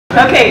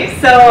Okay,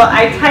 so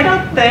I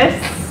titled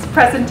this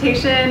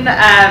presentation,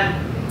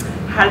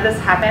 How Did This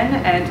Happen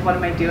and What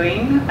Am I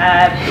Doing?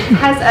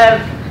 Because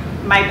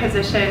of my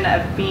position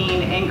of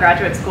being in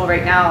graduate school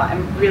right now,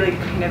 I'm really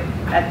kind of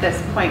at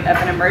this point of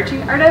an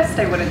emerging artist.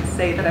 I wouldn't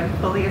say that I'm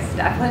fully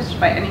established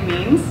by any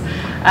means,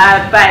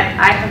 but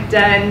I have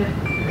done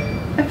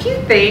a few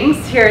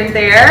things here and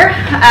there.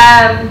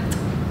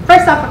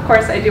 First off, of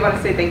course, I do want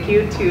to say thank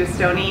you to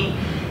Stony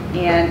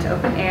and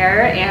Open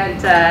Air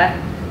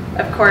and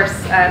of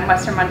course,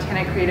 Western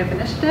Montana Creative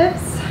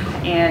Initiatives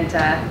and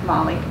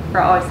Molly for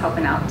always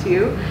helping out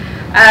too.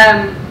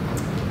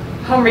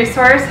 Home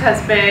Resource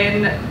has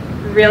been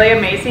really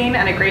amazing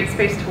and a great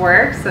space to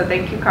work, so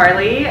thank you,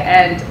 Carly.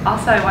 And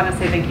also I want to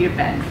say thank you to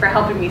Ben for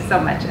helping me so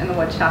much in the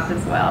wood shop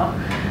as well.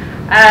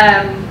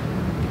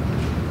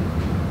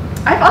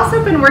 I've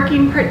also been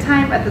working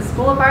part-time at the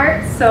School of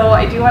Art, so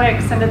I do want to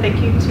extend a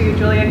thank you to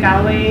Julia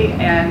Galloway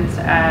and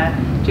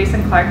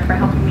Jason Clark for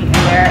helping me in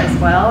there as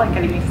well and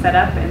getting me set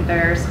up in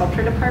their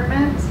sculpture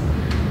department.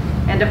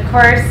 And of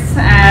course,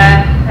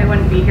 I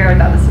wouldn't be here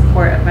without the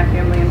support of my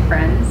family and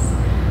friends,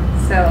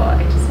 so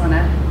I just want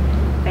to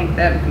thank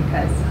them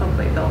because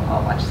hopefully they'll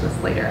all watch this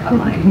later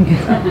online,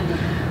 so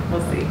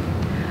we'll see.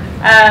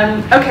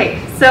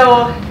 Okay,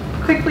 so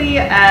quickly,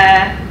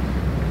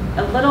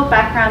 a little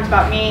background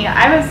about me.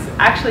 I was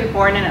actually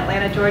born in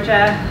Atlanta,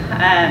 Georgia,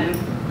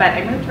 but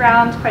I moved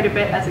around quite a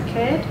bit as a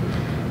kid.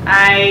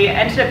 I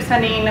ended up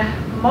spending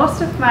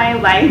most of my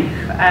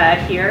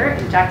life here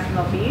in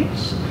Jacksonville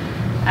Beach,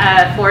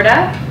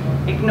 Florida.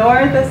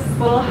 Ignore this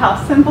little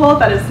house symbol,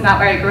 that is not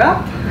where I grew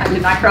up. I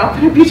did not grow up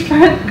in a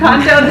beachfront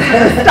condo. This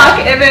is a stock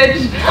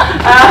image.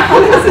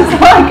 This is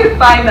all I could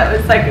find that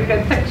was like a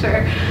good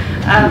picture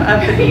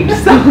of the beach.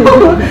 So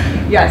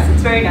yes,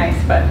 it's very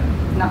nice, but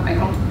not my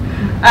home.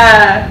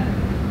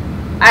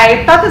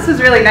 I thought this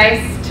was really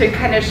nice to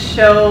kind of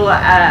show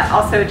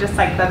also just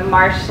like the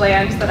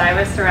marshland that I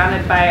was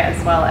surrounded by,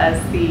 as well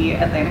as the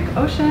Atlantic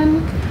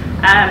Ocean.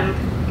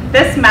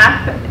 This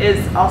map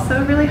is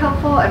also really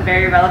helpful and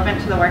very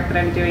relevant to the work that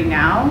I'm doing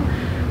now.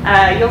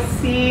 You'll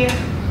see,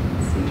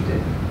 let's see,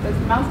 does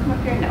the mouse come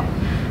up here?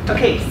 No.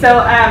 Okay,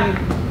 so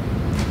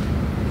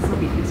this will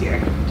be easier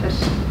to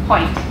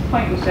point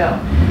and show.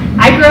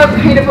 I grew up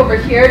kind of over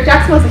here.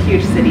 Jacksonville's a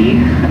huge city.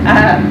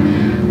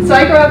 So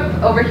I grew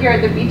up over here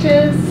at the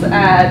beaches.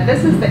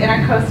 This is the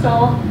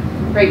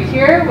intercoastal right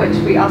here, which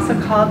we also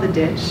call the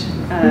ditch.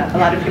 A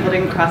lot of people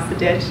didn't cross the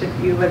ditch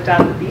if you lived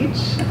on the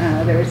beach.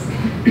 There's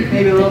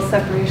maybe a little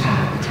separation.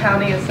 The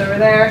townie is over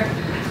there.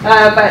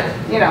 But,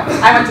 you know,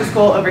 I went to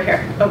school over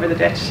here, over the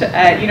ditch,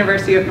 at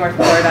University of North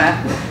Florida.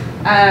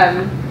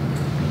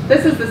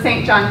 This is the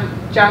St.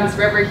 John's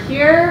River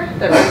here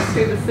that runs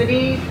through the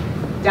city.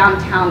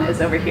 Downtown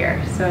is over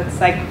here. So it's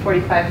like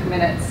 45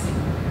 minutes.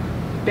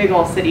 Big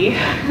old city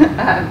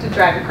to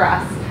drive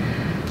across.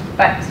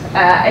 But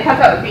I thought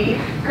that would be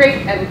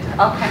great, and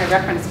I'll kind of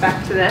reference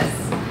back to this.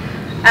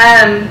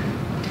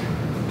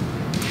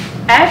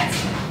 At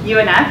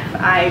UNF,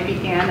 I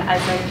began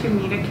as a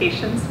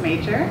communications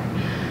major.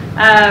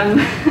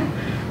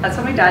 That's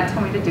what my dad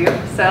told me to do,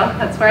 so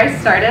that's where I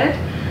started.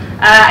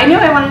 I knew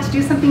I wanted to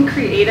do something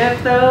creative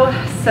though,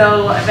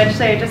 so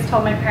eventually I just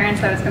told my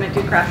parents I was going to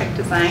do graphic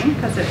design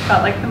because it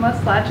felt like the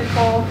most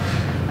logical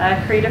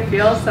creative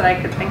fields that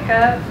I could think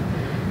of.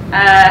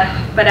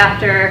 But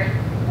after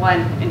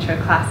one intro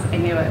class, I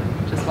knew it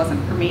just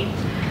wasn't for me.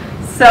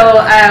 So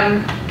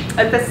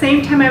at the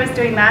same time I was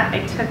doing that,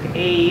 I took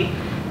a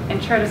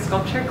intro to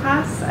sculpture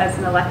class as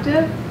an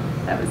elective.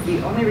 That was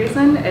the only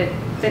reason it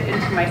fit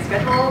into my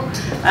schedule.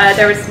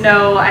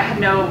 I had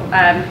no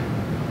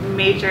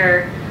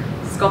major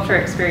sculpture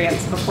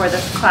experience before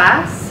this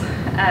class.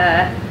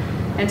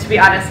 And to be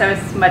honest, I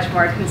was much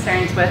more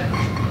concerned with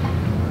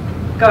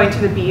going to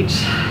the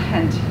beach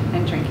and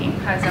drinking.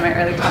 I was in my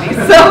early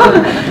 20s,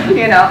 so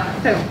you know,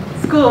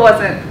 school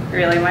wasn't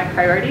really my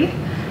priority.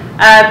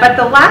 But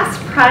the last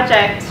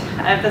project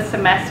of the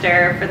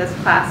semester for this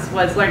class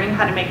was learning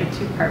how to make a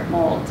two-part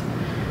mold.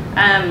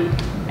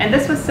 And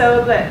this was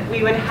so that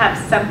we would have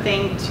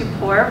something to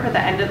pour for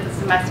the end of the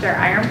semester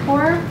iron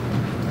pour.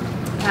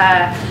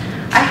 I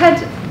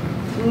had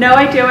no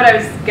idea what I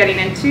was getting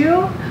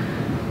into,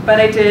 but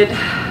I did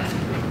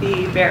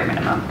the bare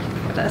minimum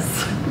for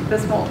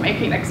this mold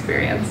making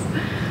experience.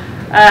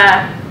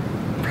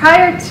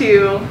 Prior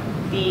to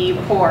the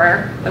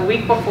pour, the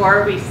week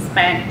before, we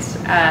spent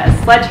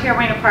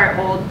sledgehammering apart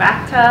old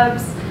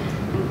bathtubs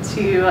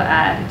into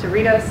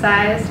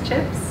Dorito-sized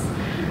chips,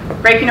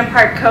 breaking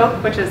apart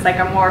coke, which is like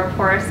a more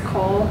porous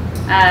coal,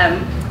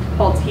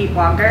 holds heat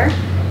longer,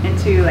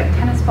 into like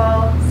tennis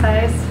ball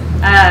size,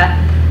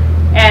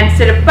 and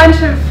did a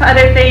bunch of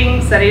other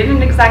things that I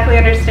didn't exactly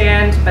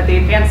understand, but the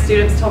advanced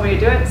students told me to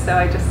do it, so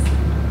I just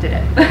did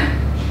it.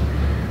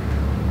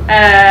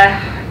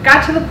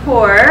 Got to the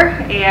pour,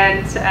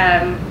 and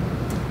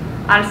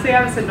honestly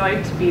I was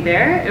annoyed to be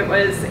there. It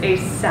was a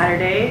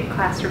Saturday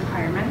class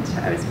requirement.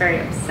 I was very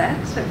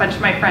upset. A bunch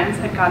of my friends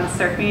had gone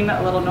surfing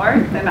a little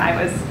north, and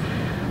I was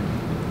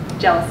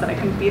jealous that I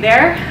couldn't be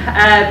there.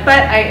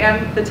 But I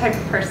am the type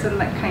of person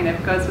that kind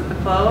of goes with the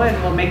flow and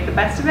will make the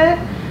best of it.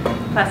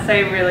 Plus,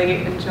 I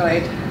really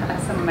enjoyed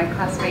some of my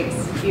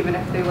classmates, even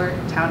if they were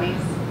townies.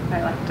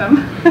 I liked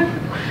them.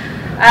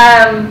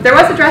 There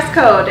was a dress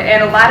code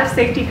and a lot of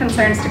safety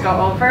concerns to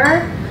go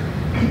over.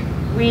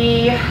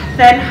 We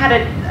then had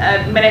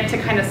a minute to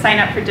kind of sign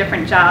up for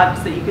different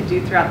jobs that you could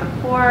do throughout the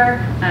pour.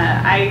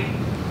 I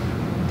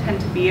tend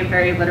to be a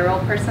very literal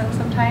person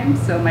sometimes,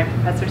 so my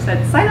professor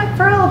said, sign up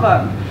for all of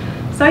them.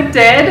 So I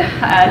did.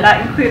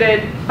 That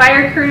included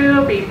fire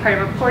crew, being part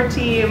of a pour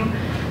team,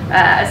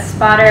 a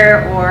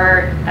spotter,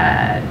 or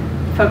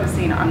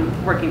focusing on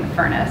working the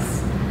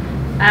furnace.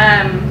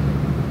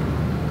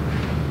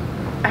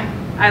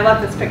 I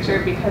love this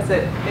picture because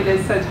it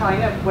is so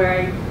telling of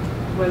where I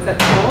was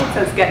at school. It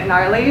says get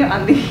gnarly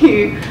on the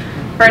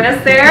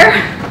furnace there.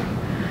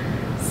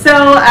 So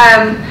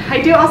I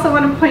do also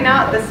want to point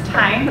out this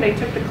time that I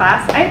took the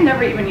class, I had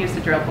never even used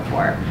a drill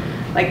before.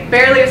 Like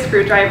barely a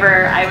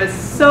screwdriver. I was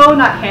so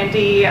not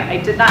handy. I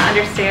did not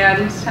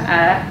understand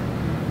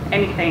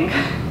anything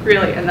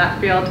really in that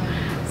field.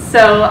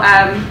 So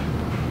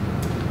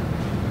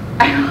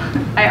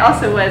I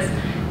also was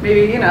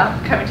maybe,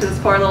 coming to this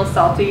pour a little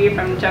salty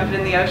from jumping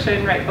in the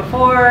ocean right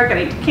before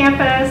getting to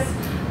campus.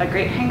 A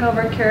great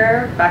hangover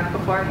cure back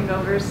before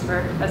hangovers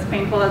were as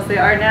painful as they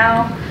are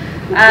now.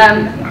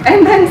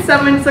 And then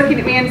someone's looking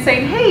at me and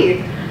saying,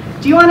 hey,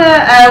 do you want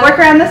to work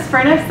around this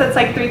furnace that's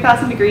like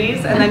 3,000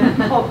 degrees and then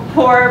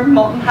pour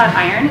molten hot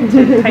iron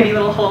into tiny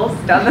little holes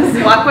down this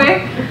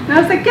walkway? And I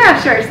was like, yeah,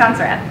 sure, sounds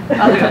rad.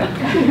 I'll do it.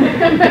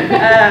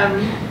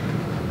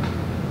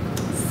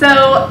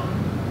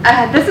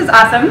 This is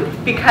awesome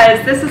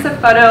because this is a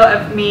photo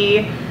of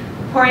me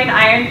pouring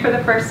iron for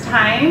the first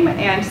time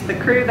and the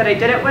crew that I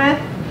did it with.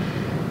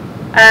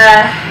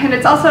 And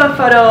it's also a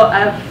photo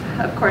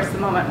of course, the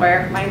moment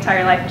where my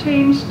entire life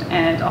changed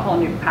and a whole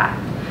new path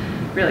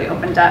really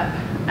opened up.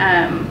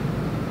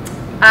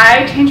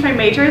 I changed my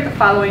major the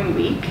following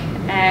week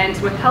and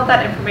withheld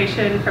that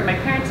information from my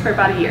parents for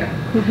about a year.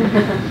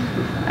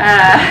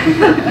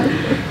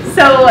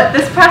 So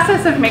this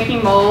process of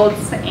making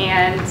molds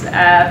and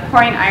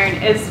pouring iron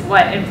is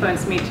what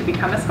influenced me to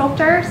become a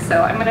sculptor.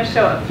 So I'm going to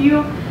show a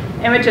few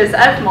images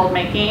of mold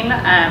making.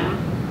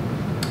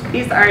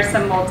 These are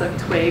some molds of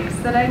twigs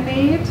that I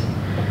made.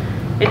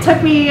 It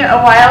took me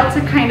a while to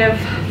kind of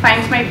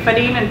find my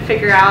footing and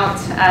figure out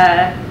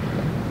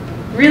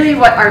really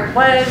what art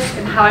was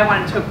and how I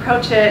wanted to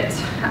approach it,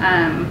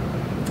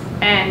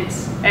 and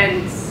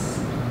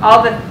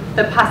all the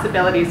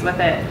possibilities with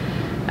it.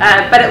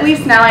 But at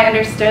least now I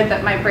understood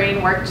that my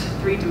brain worked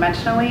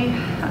three-dimensionally,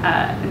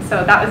 and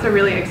so that was a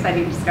really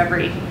exciting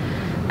discovery.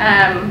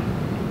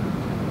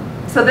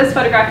 So this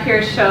photograph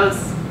here shows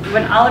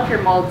when all of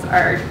your molds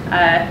are,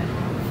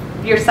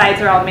 your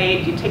sides are all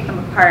made, you take them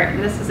apart,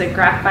 and this is a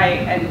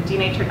graphite and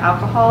denatured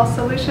alcohol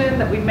solution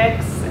that we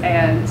mix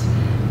and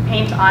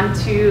paint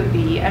onto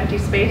the empty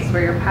space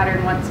where your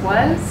pattern once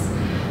was.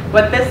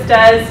 What this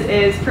does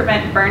is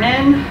prevent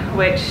burn-in,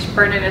 which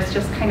burn-in is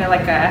just kind of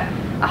like a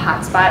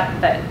hot spot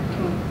that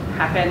can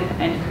happen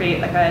and create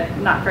like a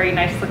not very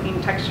nice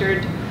looking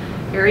textured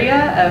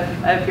area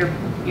of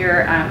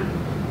your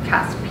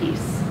cast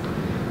piece.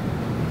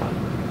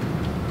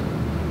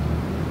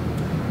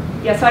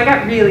 Yeah, so I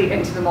got really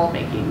into the mold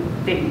making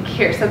thing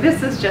here. So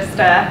this is just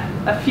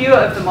a few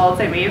of the molds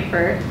I made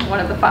for one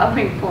of the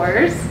following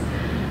pours.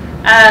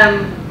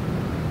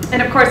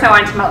 And of course I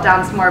wanted to melt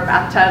down some more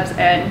bathtubs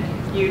and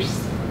use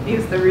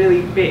the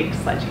really big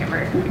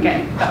sledgehammer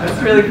again. That was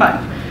really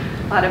fun.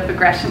 A lot of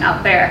aggression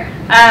out there.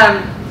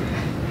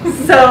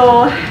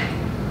 So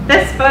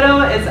this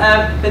photo is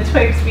of the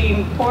twigs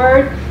being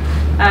poured.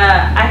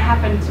 I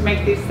happened to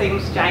make these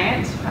things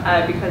giant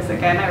because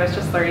again I was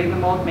just learning the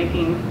mold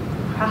making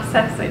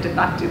process. I did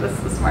not do this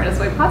the smartest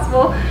way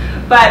possible,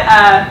 but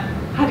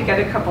had to get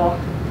a couple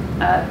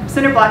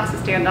cinder blocks to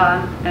stand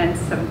on and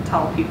some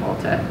tall people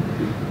to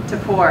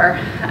pour.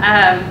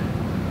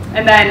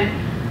 And then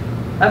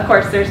of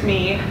course there's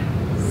me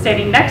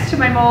standing next to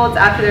my molds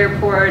after they're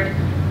poured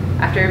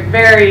after a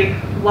very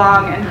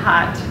long and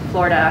hot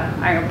Florida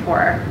iron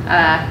pour,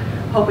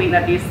 hoping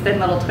that these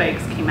thin little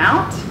twigs came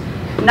out.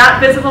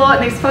 Not visible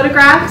in these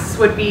photographs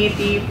would be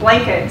the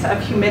blanket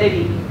of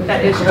humidity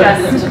that is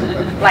just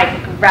like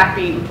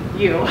wrapping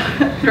you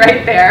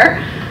right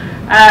there.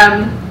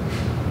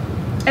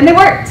 And they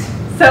worked.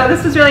 So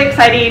this was really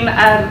exciting.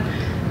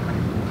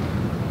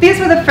 These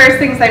were the first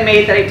things I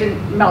made that I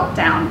didn't melt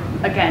down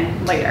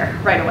again later,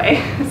 right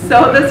away.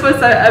 So this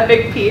was a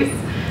big piece,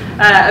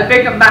 a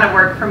big amount of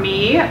work for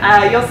me.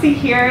 You'll see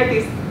here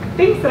these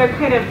things that are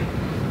kind of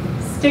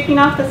sticking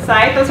off the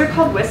side. Those are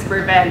called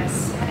whisper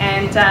vents.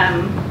 And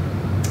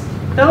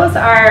those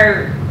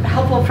are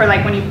helpful for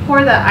like when you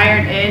pour the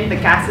iron in, the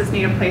gases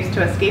need a place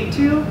to escape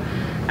to.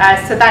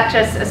 So that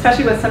just,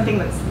 especially with something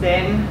that's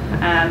thin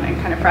and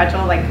kind of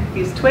fragile like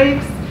these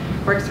twigs,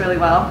 works really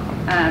well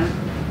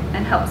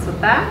and helps with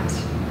that.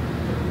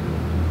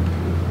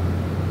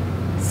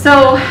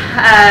 So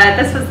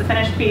this was the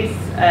finished piece.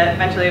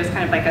 Eventually it was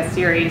kind of like a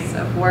series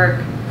of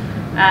work.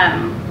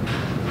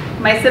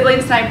 My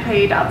siblings and I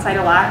played outside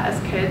a lot as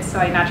kids, so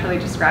I naturally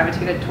just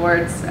gravitated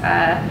towards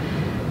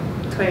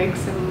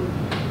twigs and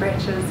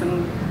branches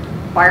and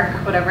bark,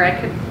 whatever I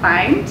could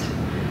find.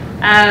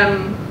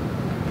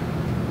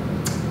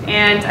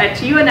 And at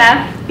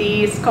UNF,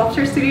 the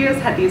sculpture studios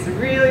had these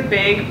really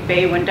big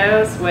bay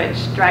windows,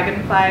 which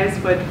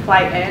dragonflies would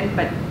fly in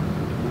but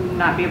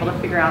not be able to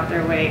figure out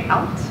their way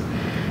out,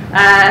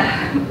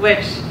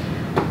 which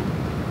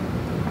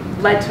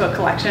led to a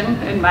collection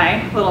in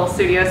my little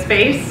studio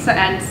space.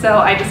 And so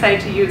I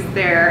decided to use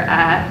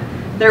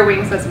their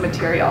wings as a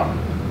material.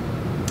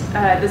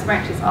 This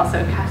branch is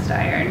also cast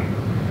iron.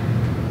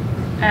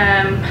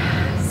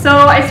 So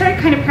I started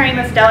kind of pairing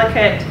this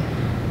delicate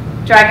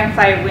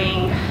dragonfly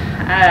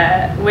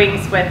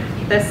wings with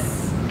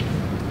this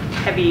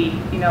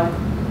heavy,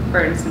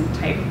 burdensome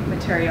type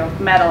material,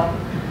 metal.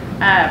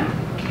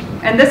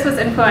 And this was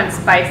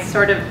influenced by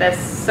sort of this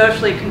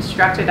socially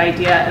constructed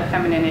idea of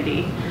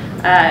femininity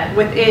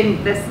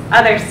within this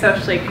other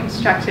socially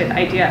constructed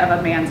idea of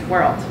a man's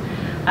world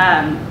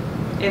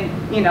in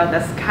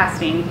this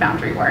casting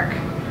boundary work.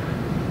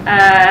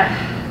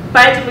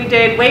 But we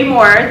did way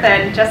more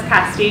than just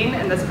casting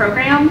in this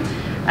program.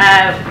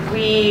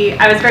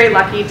 I was very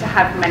lucky to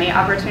have many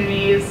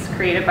opportunities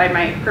created by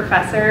my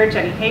professor,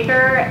 Jenny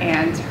Hager,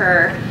 and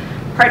her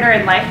partner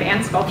in life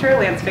and sculpture,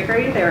 Lance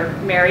Vickery. They were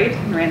married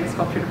and ran the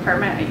sculpture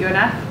department at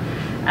UNF.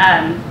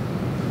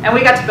 And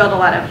we got to build a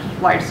lot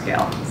of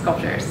large-scale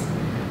sculptures.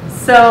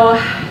 So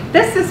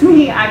this is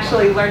me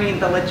actually learning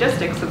the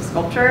logistics of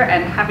sculpture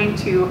and having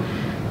to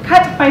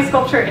cut my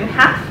sculpture in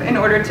half in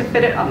order to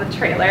fit it on the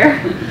trailer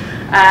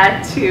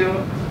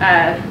to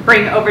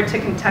bring over to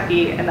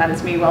Kentucky, and that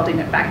is me welding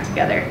it back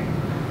together.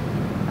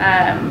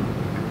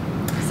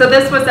 So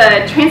this was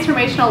a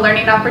transformational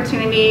learning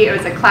opportunity. It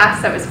was a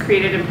class that was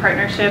created in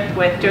partnership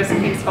with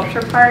Josephine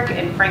Sculpture Park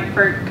in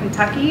Frankfort,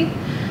 Kentucky.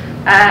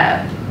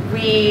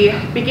 We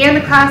began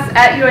the class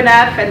at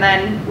UNF, and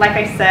then, like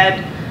I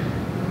said,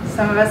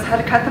 some of us had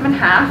to cut them in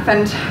half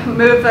and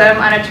move them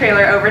on a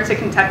trailer over to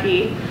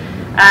Kentucky.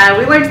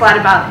 We learned a lot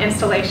about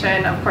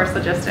installation, of course,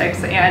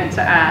 logistics,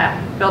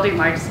 and building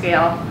large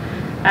scale.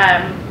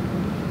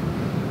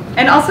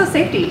 And also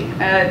safety,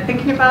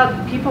 thinking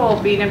about people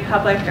being in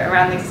public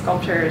around these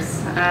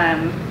sculptures.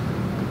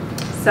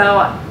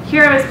 So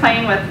here I was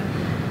playing with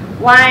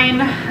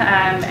line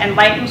and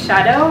light and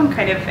shadow and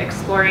kind of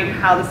exploring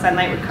how the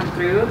sunlight would come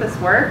through this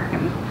work.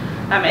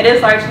 And it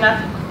is large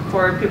enough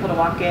for people to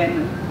walk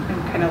in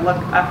and kind of look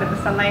up at the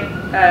sunlight.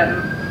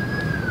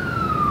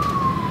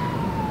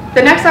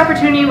 The next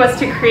opportunity was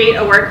to create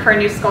a work for a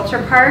new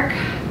sculpture park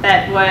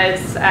that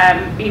was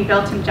being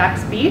built in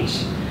Jack's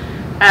Beach.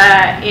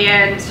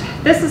 And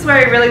this is where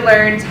I really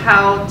learned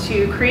how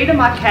to create a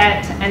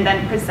maquette and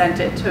then present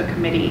it to a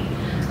committee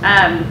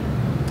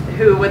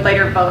who would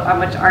later vote on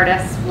which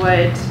artists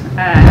would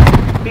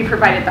be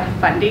provided the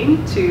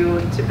funding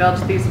to build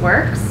these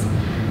works.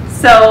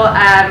 So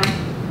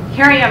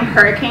here I am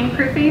hurricane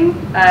proofing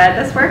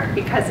this work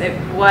because it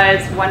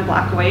was 1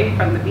 block away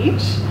from the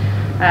beach.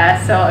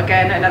 So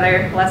again,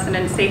 another lesson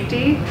in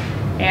safety.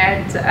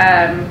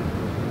 And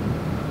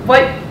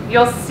what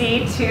you'll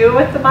see too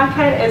with the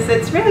maquette is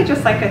it's really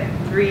just like a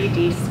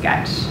 3D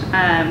sketch.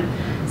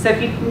 So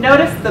if you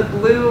notice the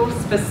blue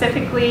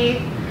specifically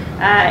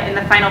in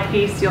the final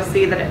piece, you'll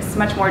see that it's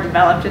much more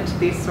developed into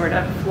these sort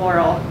of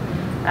floral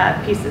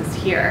pieces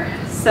here.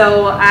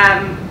 So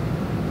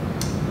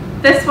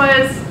this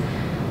was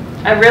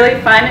a really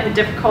fun and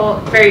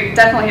difficult,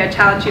 definitely a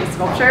challenging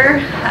sculpture.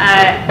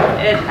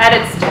 At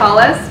its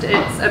tallest,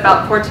 it's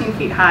about 14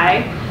 feet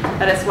high.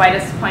 At its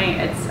widest point,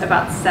 it's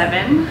about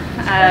 7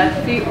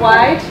 feet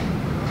wide.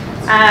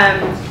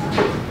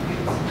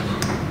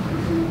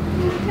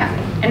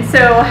 And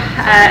so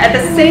at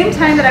the same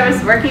time that I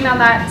was working on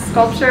that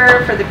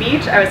sculpture for the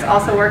beach, I was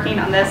also working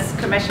on this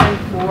commission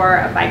for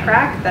a bike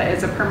rack that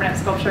is a permanent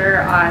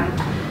sculpture on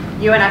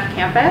UNF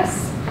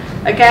campus.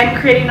 Again,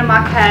 creating a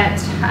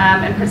maquette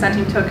and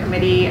presenting to a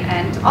committee,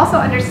 and also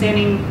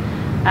understanding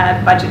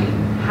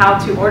budgeting, how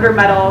to order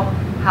metal,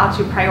 how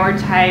to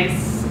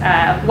prioritize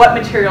what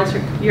materials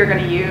you're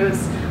going to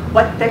use,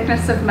 what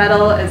thickness of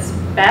metal is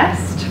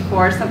best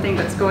for something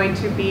that's going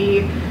to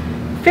be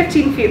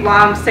 15 feet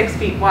long, 6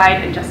 feet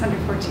wide, and just under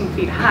 14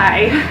 feet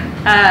high.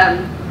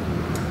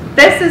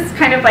 This is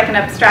kind of like an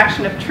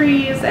abstraction of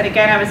trees, and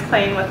again, I was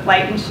playing with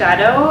light and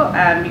shadow.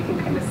 You can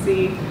kind of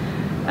see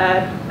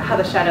how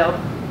the shadow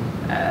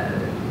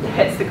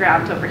hits the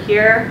ground over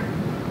here.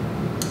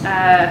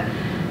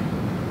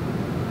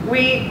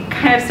 We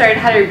kind of started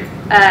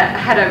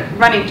had a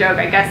running joke,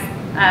 I guess,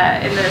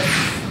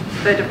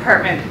 in the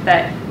department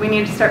that we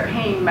need to start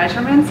painting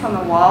measurements on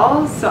the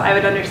walls so I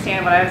would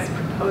understand what I was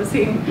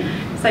proposing.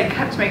 So I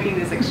kept making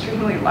these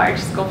extremely large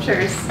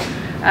sculptures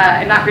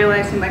and not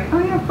realizing, like, oh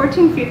yeah,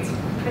 14 feet's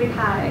pretty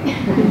high.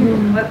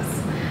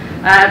 Whoops.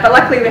 But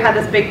luckily we had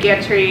this big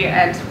gantry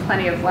and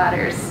plenty of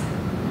ladders.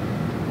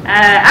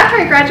 After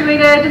I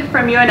graduated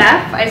from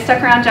UNF, I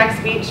stuck around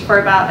Jack's Beach for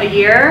about a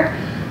year,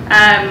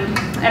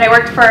 and I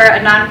worked for a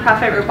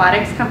nonprofit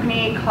robotics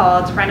company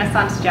called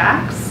Renaissance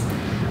Jacks.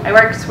 I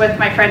worked with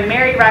my friend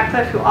Mary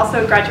Ratcliffe, who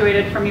also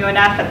graduated from UNF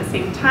at the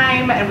same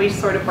time, and we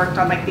sort of worked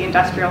on like the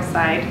industrial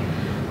side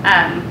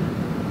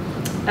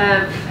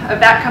of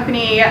that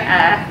company,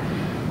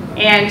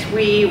 and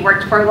we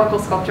worked for a local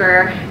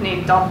sculptor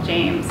named Dolph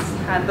James.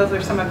 Those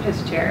are some of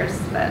his chairs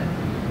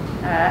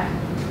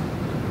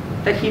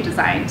that he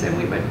designed, and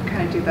we would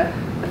kind of do the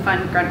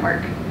fun grunt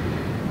work.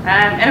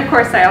 And of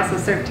course, I also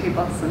served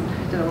tables and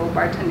did a little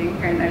bartending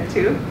here and there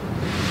too.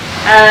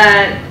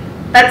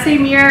 That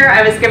same year,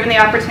 I was given the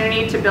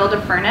opportunity to build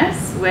a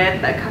furnace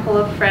with a couple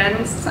of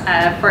friends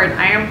for an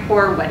iron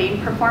pour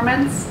wedding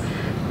performance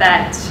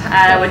that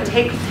would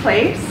take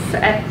place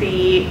at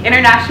the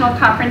International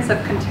Conference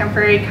of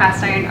Contemporary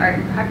Cast Iron Art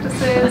and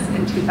Practices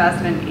in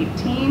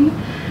 2018.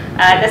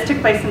 This took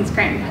place in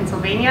Scranton,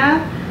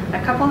 Pennsylvania.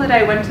 A couple that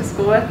I went to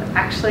school with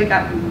actually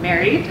got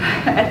married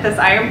at this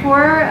iron pour.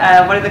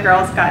 One of the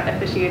girls got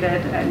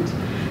officiated, and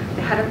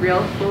they had a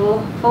real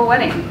full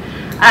wedding.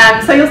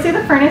 So you'll see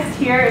the furnace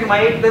here in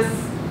white. This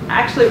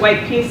actually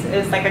white piece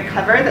is like a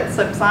cover that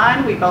slips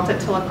on. We built it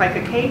to look like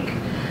a cake.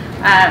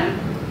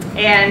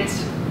 And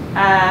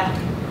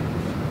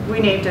we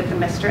named it the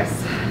Mistress.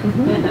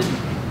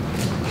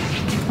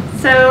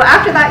 So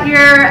after that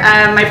year,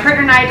 my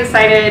partner and I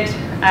decided,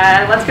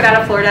 let's get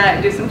out of Florida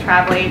and do some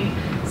traveling.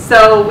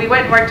 So we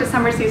went and worked a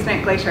summer season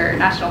at Glacier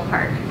National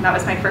Park. And that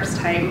was my first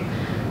time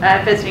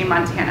visiting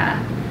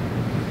Montana.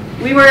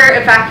 We were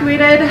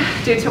evacuated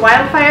due to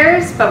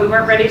wildfires, but we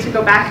weren't ready to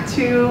go back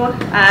to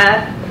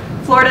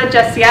Florida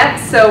just yet,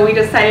 so we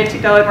decided to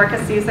go and work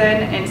a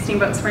season in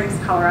Steamboat Springs,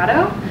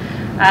 Colorado,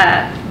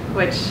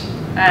 which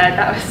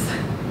that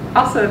was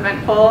also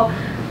eventful.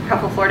 A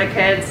couple Florida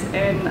kids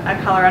in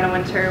a Colorado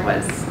winter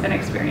was an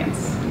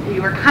experience. We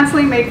were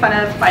constantly made fun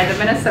of by the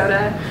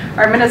Minnesota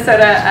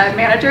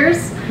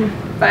managers,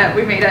 but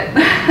we made it.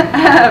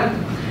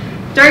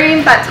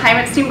 During that time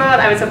at Steamboat,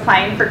 I was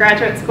applying for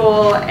graduate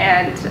school,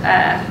 and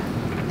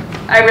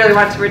I really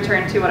wanted to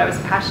return to what I was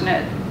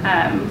passionate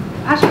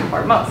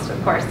for most,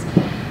 of course.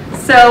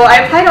 So I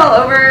applied all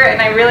over, and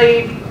I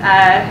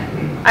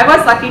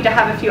was lucky to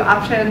have a few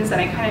options, and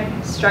I kind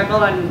of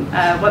struggled on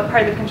what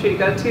part of the country to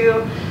go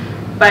to,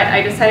 but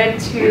I decided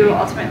to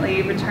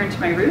ultimately return to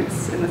my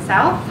roots in the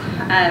South.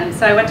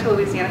 So I went to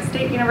Louisiana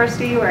State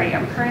University, where I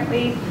am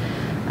currently.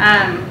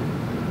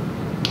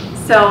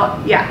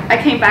 So yeah, I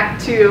came back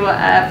to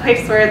a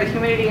place where the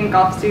humidity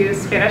engulfs you,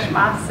 Spanish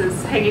moss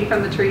is hanging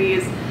from the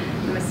trees,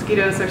 the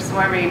mosquitoes are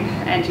swarming,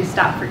 and you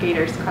stop for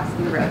gators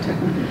crossing the road.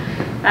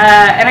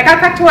 And I got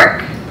back to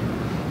work.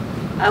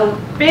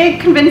 A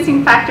big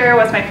convincing factor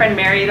was my friend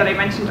Mary that I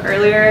mentioned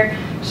earlier.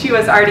 She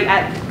was already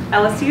at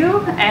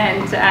LSU,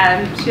 and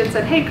she had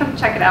said, hey, come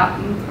check it out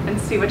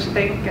and see what you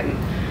think. And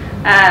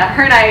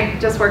her and I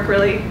just work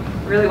really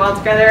well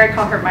together. I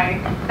call her my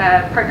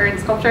partner in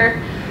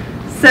sculpture.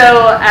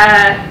 So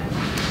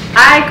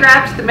I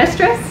grabbed the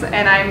Mistress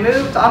and I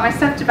moved all my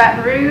stuff to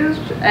Baton Rouge,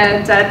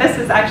 and this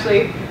is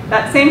actually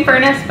that same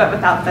furnace but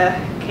without the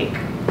cake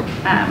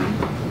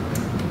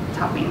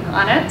topping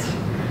on it.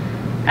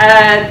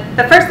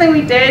 The first thing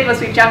we did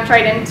was we jumped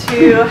right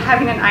into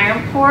having an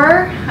iron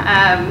pour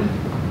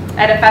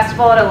at a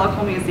festival at a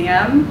local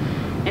museum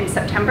in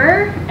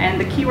September, and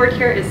the key word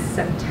here is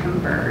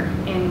September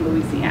in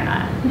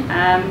Louisiana.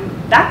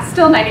 That's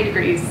still 90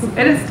 degrees.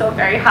 It is still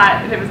very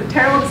hot, and it was a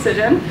terrible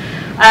decision.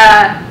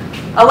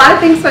 A lot of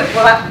things went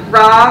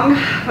wrong,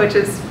 which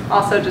is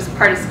also just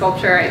part of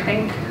sculpture, I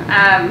think.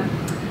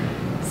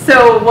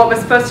 So what was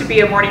supposed to be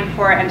a morning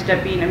pour ended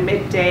up being a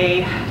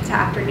midday to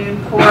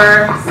afternoon pour.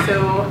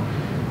 So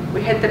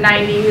we hit the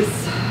 90s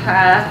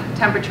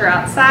temperature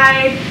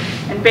outside.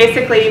 And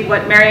basically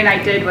what Mary and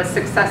I did was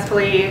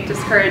successfully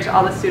discourage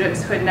all the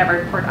students who had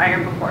never poured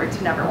iron before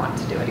to never want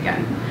to do it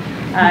again.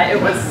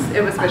 It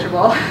was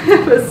miserable.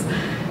 It was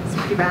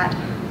pretty bad.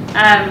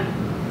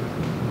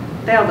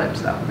 They all lived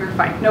though, we were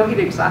fine. No heat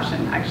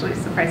exhaustion, actually,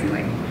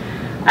 surprisingly.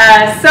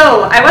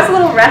 So I was a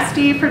little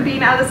rusty from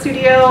being out of the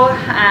studio,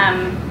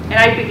 and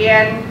I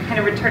began kind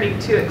of returning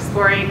to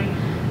exploring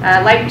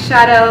light and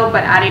shadow,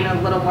 but adding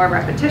a little more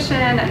repetition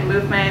and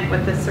movement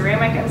with the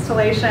ceramic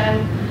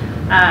installation.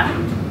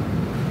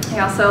 I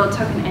also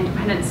took an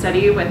independent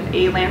study with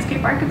a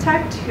landscape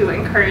architect who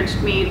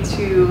encouraged me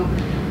to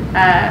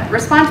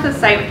respond to the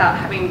site without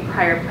having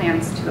prior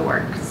plans to the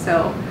work.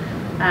 So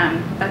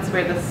that's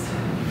where this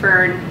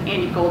Fern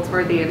Andy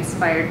Goldsworthy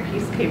inspired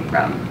piece came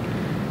from.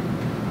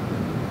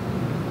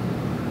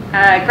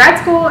 Grad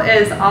school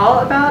is all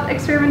about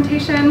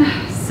experimentation,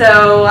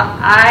 so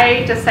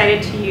I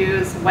decided to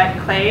use wet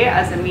clay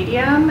as a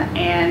medium,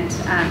 and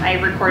I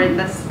recorded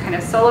this kind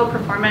of solo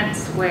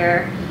performance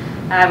where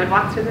I would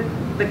walk through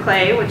the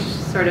clay, which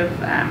sort of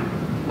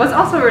was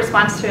also a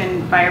response to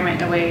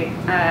environment in a way.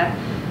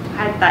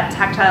 Had that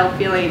tactile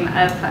feeling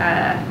of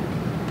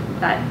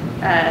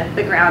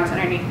the ground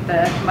underneath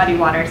the muddy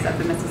waters of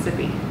the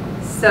Mississippi.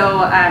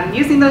 So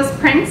using those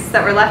prints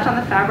that were left on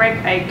the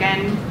fabric, I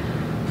again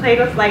played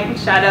with light and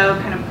shadow,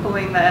 kind of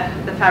pulling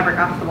the fabric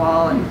off the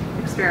wall and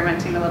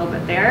experimenting a little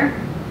bit there.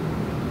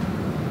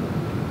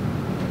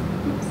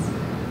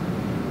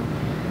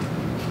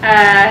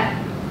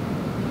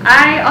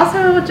 I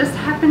also just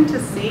happened to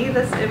see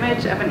this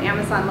image of an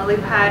Amazon lily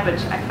pad, which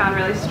I found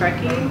really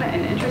striking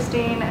and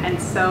interesting, and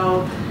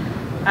so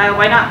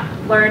why not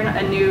learn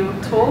a new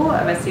tool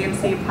of a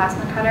CNC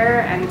plasma cutter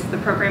and the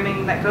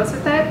programming that goes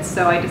with it.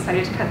 So I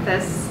decided to cut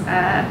this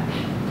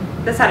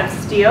out of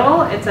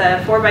steel. It's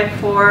a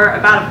 4x4,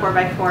 about a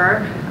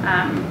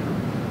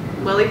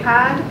 4x4 lily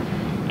pad,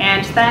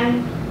 and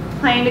then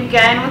playing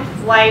again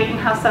with light and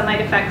how sunlight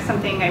affects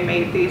something, I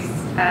made these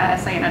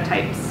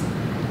cyanotypes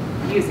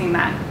using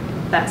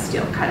that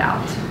steel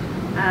cutout.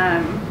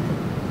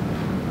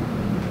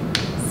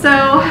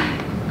 So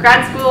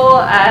grad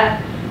school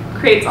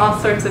creates all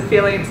sorts of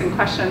feelings and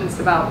questions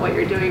about what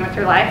you're doing with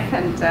your life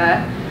and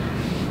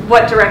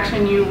what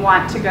direction you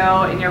want to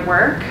go in your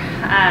work.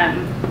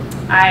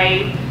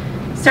 I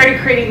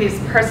started creating these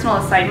personal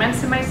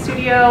assignments in my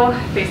studio,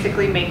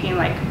 basically making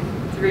like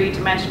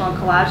 3-dimensional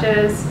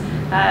collages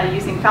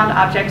using found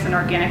objects and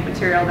organic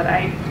material that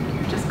I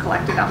just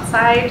collected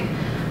outside.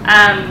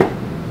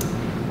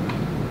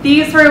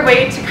 These were a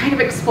way to kind of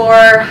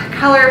explore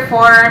color,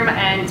 form,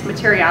 and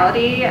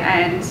materiality,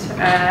 and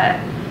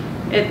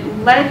it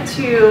led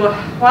to,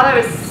 while I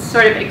was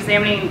sort of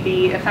examining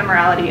the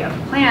ephemerality of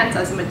plants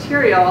as a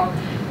material,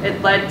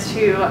 it led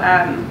to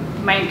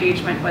my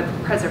engagement with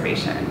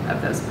preservation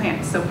of those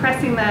plants. So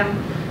pressing them,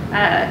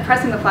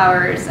 pressing the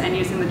flowers and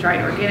using the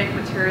dried organic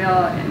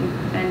material in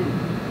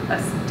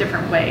a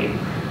different way.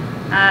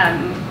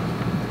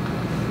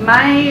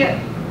 My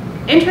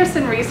interest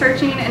in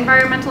researching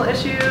environmental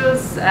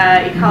issues,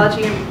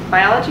 ecology and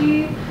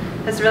biology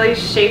has really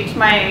shaped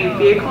my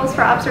vehicles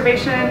for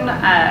observation,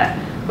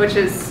 which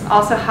is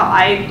also how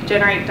I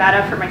generate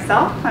data for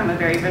myself. I'm a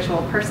very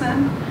visual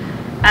person.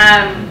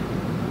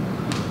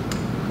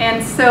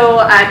 And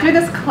so through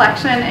this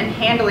collection and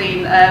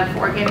handling of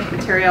organic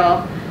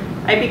material,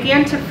 I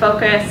began to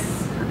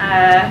focus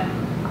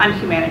on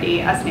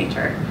humanity as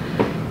nature.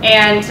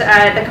 And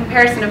the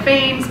comparison of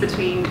veins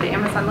between the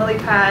Amazon lily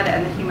pad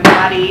and the human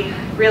body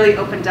really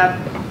opened up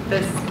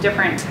this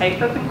different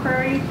type of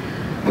inquiry.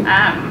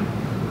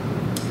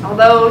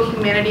 Although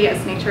humanity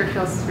as nature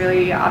feels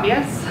really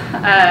obvious,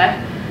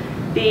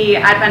 the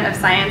advent of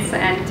science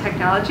and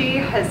technology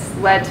has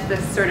led to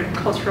this sort of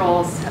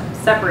cultural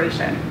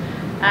separation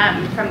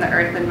from the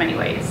earth in many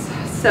ways.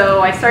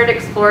 So I started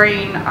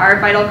exploring our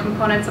vital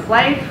components of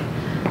life,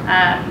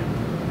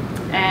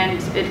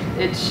 and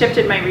it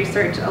shifted my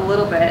research a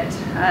little bit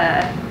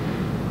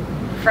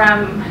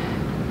from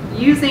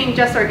using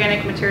just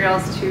organic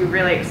materials to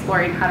really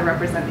exploring how to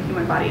represent the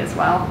human body as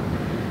well.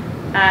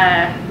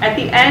 At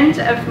the end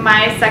of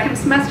my second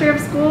semester of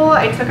school,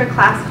 I took a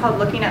class called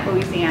Looking at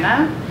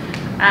Louisiana.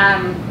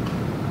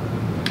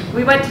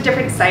 We went to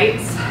different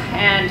sites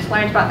and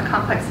learned about the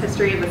complex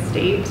history of the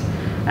state,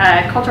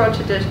 cultural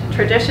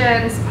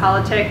traditions,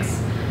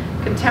 politics,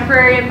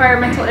 contemporary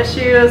environmental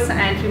issues,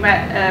 and we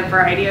met a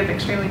variety of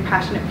extremely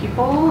passionate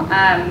people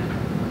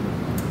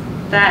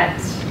that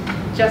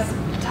just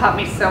taught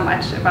me so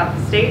much about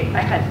the state.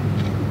 I had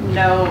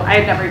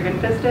never even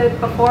visited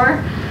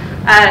before.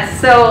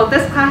 So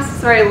this class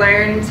is where I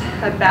learned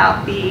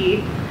about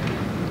the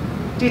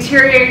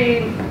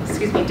deteriorating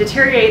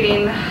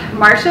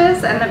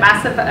marshes and the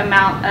massive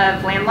amount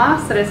of land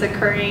loss that is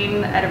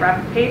occurring at a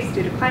rapid pace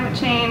due to climate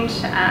change,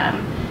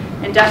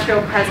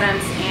 industrial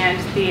presence, and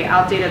the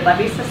outdated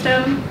levee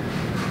system.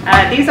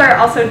 These are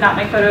also not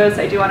my photos.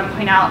 I do want to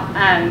point out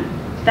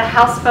the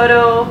house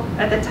photo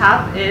at the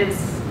top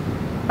is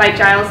by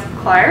Giles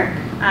Clark.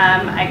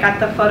 I got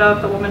the photo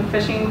of the woman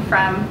fishing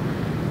from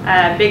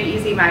Big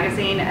Easy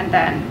magazine, and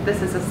then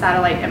this is a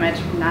satellite image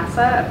from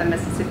NASA of the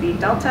Mississippi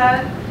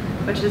Delta,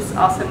 which is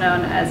also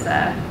known as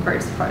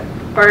Bird's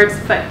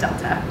Foot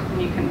Delta.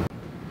 And you can.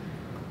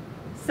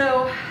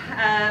 So,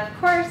 of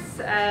course,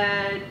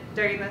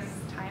 during this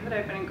time that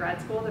I've been in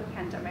grad school, the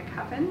pandemic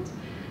happened,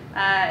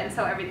 and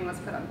so everything was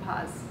put on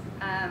pause.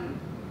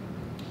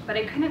 But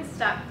I couldn't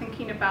stop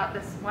thinking about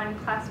this one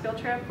class field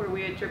trip where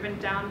we had driven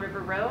down River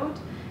Road.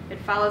 It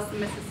follows the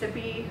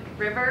Mississippi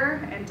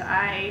River, and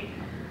I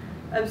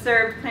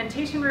observed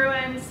plantation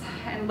ruins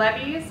and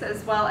levees,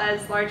 as well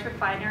as large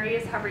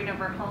refineries hovering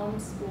over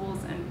homes,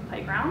 schools, and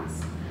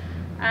playgrounds.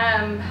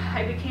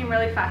 I became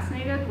really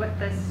fascinated with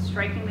this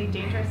strikingly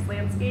dangerous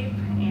landscape,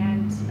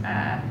 and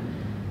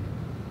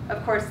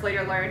of course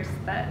later learned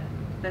that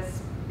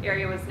this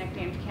area was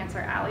nicknamed Cancer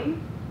Alley.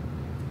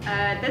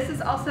 This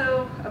is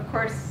also, of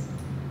course,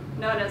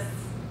 known as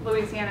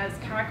Louisiana's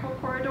Chemical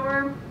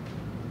Corridor.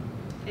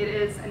 It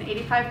is an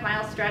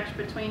 85-mile stretch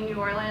between New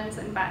Orleans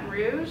and Baton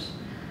Rouge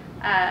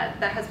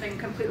that has been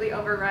completely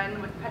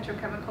overrun with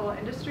petrochemical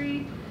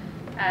industry.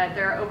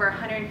 There are over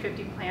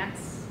 150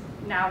 plants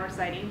now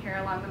residing here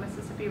along the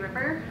Mississippi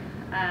River.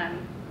 I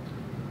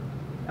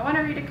want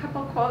to read a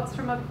couple quotes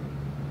from a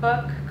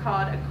book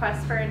called A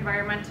Quest for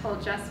Environmental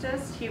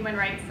Justice, Human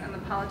Rights and the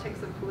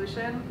Politics of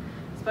Pollution.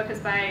 This book is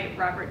by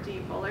Robert D.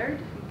 Bullard,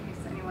 in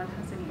case anyone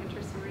has any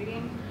interest in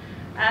reading.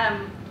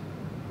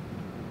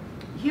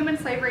 Human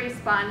slavery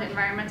spawned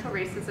environmental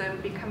racism,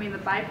 becoming the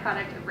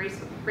byproduct of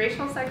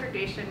racial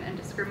segregation and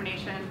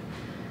discrimination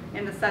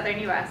in the southern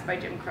U.S. by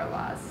Jim Crow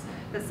laws.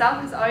 The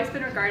South has always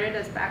been regarded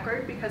as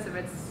backward because of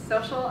its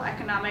social,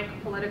 economic,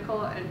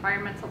 political, and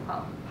environmental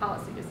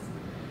policies.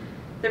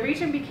 The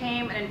region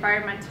became an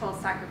environmental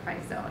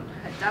sacrifice zone,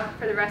 a dump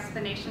for the rest of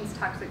the nation's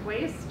toxic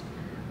waste.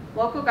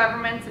 Local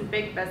governments and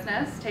big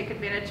business take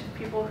advantage of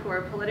people who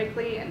are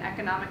politically and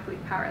economically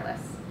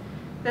powerless.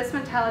 This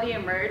mentality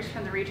emerged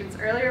from the region's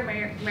earlier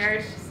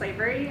marriage to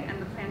slavery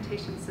and the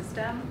plantation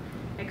system,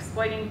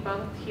 exploiting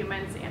both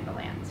humans and the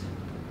land.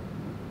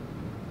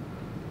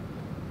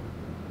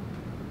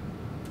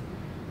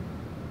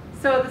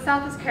 So the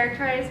South is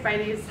characterized by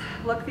these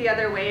look the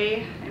other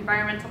way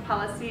environmental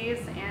policies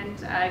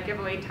and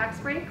giveaway tax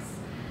breaks.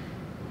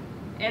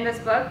 In this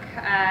book,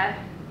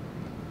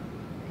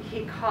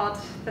 he called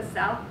the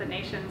South the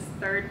nation's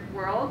third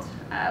world,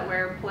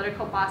 where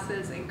political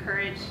bosses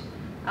encourage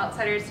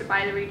outsiders to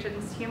buy the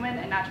region's human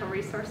and natural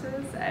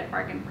resources at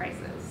bargain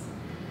prices.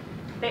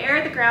 The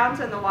air, the ground,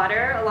 and the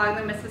water along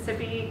the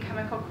Mississippi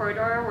chemical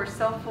corridor were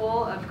so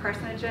full of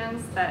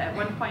carcinogens that at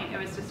one point it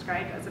was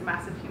described as a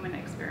massive human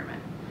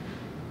experiment.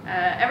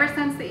 Ever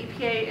since the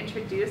EPA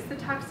introduced the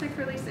toxic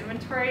release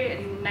inventory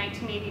in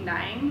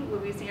 1989,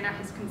 Louisiana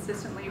has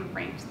consistently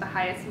ranked the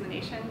highest in the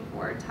nation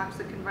for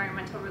toxic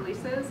environmental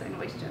releases and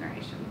waste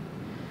generation.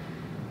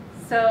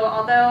 So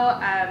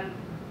although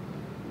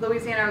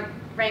Louisiana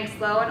ranks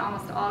low in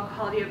almost all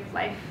quality of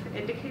life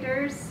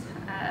indicators,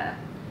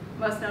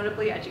 most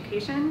notably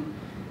education,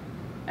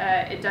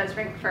 it does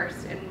rank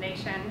first in the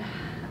nation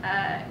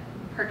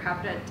per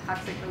capita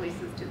toxic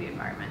releases to the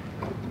environment.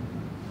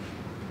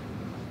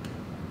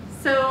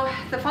 So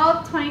the fall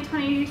of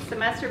 2020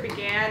 semester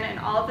began, and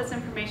all of this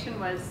information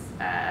was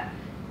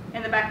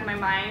in the back of my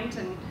mind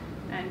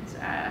and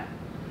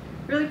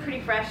really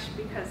pretty fresh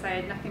because I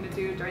had nothing to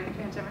do during the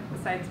pandemic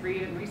besides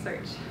read and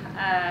research.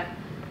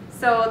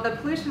 So the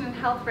pollution and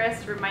health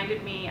risks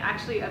reminded me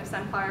actually of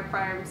sunflower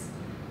farms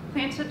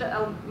planted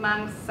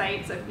among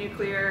sites of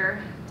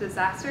nuclear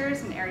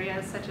disasters in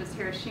areas such as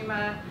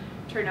Hiroshima,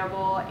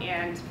 Chernobyl,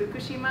 and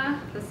Fukushima.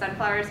 The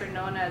sunflowers are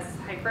known as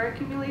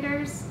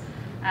hyperaccumulators.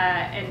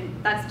 And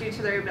that's due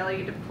to their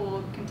ability to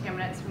pull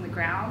contaminants from the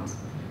ground.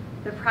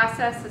 The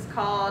process is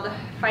called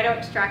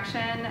phytoextraction,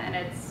 and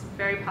it's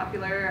very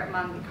popular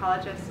among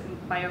ecologists in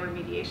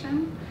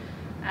bioremediation.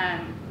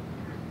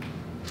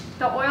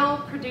 The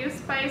oil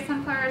produced by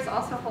sunflowers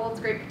also holds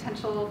great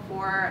potential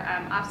for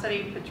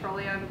offsetting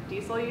petroleum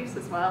diesel use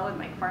as well in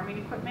like farming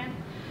equipment.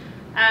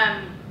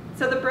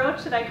 So the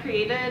brooch that I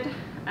created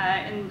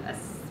in a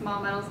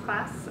small metals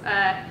class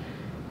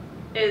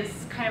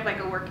is kind of like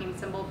a working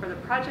symbol for the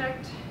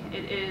project.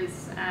 It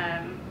is,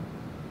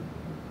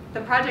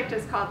 the project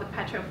is called the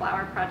Petro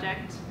Flower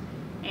Project,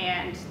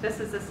 and this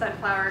is a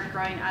sunflower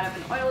growing out of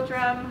an oil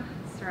drum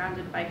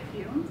surrounded by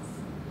fumes.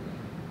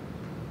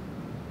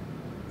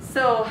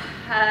 So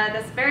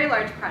this very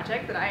large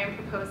project that I am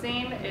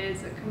proposing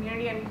is a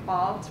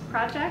community-involved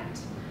project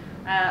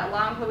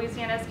along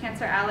Louisiana's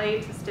Cancer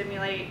Alley to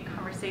stimulate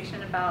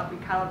conversation about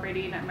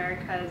recalibrating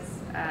America's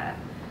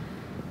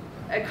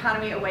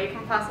economy away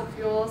from fossil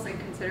fuels in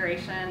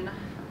consideration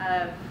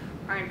of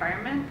our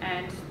environment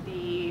and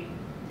the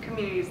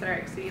communities that are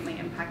exceedingly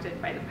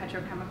impacted by the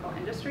petrochemical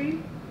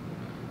industry.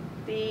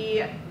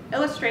 The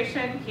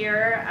illustration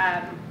here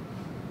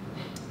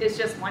is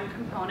just one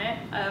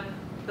component of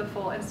the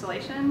full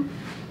installation.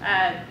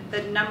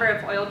 The number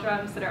of oil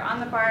drums that are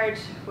on the barge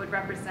would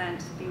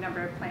represent the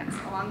number of plants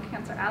along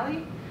Cancer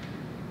Alley.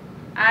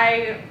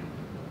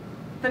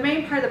 The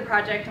main part of the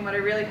project and what I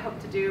really hope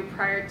to do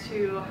prior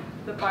to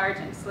the barge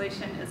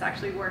installation is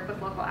actually work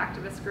with local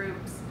activist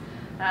groups,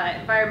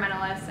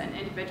 environmentalists, and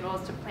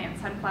individuals to plant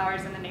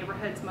sunflowers in the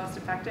neighborhoods most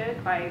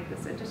affected by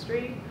this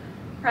industry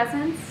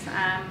presence.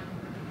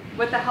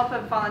 With the help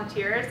of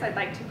volunteers, I'd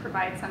like to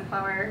provide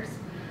sunflowers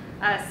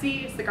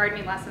seeds, the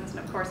gardening lessons, and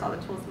of course all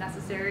the tools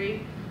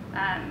necessary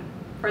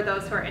for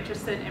those who are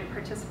interested in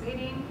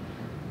participating.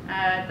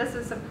 This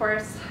is, of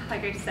course,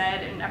 like I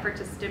said, in an effort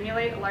to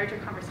stimulate a larger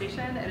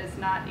conversation. It is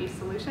not a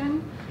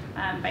solution.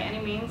 By any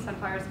means,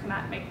 sunflowers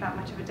cannot make that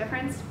much of a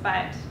difference,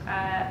 but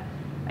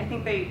I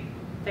think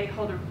they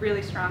hold a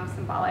really strong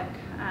symbolic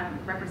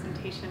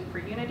representation for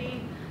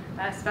unity,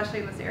 especially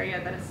in this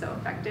area that is so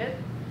affected.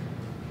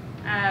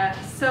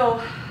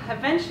 So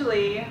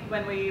eventually,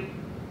 when we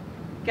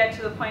get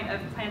to the point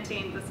of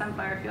planting the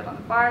sunflower field on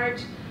the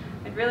barge,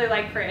 I'd really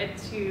like for it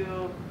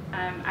to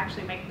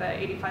actually make the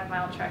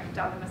 85-mile trek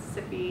down the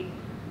Mississippi,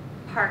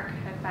 park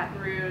at Baton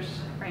Rouge,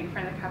 right in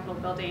front of the Capitol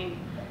building,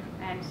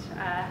 and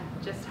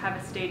just have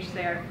a stage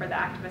there for the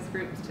activist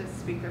groups to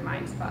speak their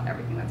minds about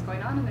everything that's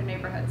going on in their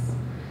neighborhoods.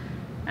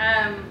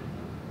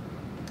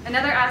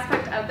 Another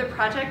aspect of the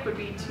project would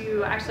be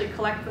to actually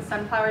collect the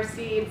sunflower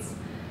seeds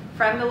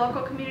from the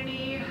local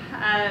community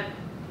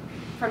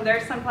from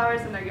their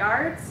sunflowers in their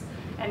yards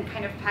and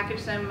kind of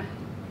package them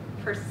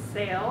for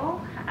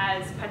sale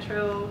as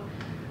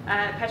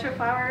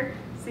petroflower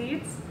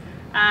seeds.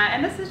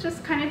 And this is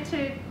just kind of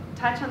to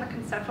touch on the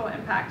conceptual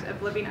impact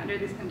of living under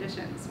these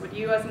conditions. Would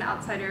you as an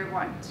outsider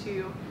want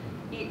to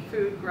eat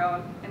food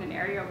grown in an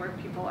area where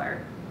people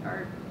are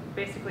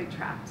basically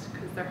trapped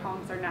because their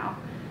homes are now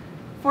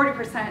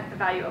 40% the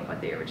value of what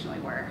they originally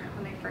were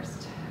when they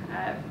first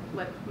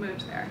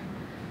moved there?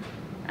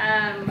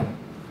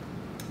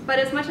 But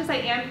as much as I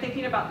am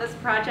thinking about this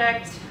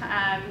project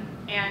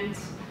and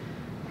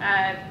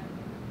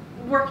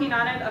working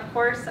on it, of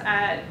course,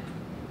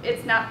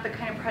 it's not the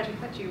kind of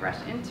project that you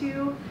rush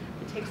into.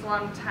 It takes a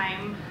long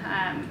time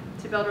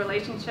to build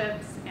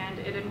relationships, and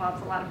it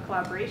involves a lot of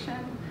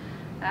collaboration.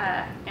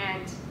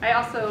 And I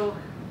also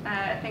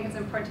think it's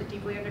important to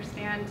deeply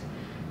understand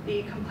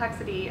the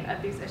complexity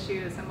of these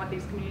issues and what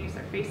these communities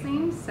are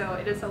facing. So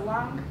it is a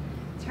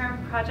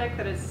long-term project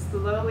that is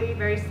slowly,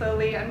 very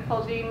slowly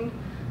unfolding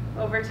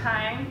over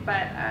time, but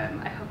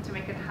I hope to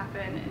make it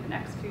happen in the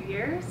next few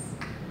years.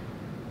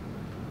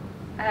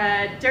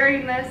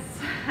 During this,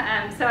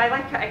 so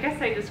I guess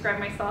I describe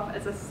myself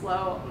as a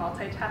slow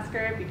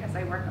multitasker because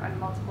I work on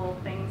multiple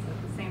things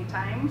at the same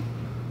time.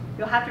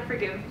 You'll have to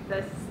forgive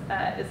this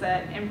is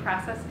an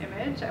in-process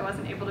image. I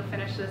wasn't able to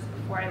finish this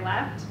before I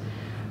left,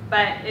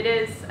 but it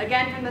is,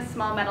 again, from the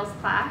small metals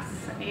class,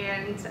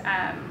 and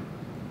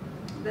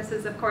this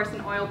is, of course, an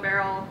oil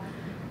barrel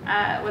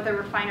with a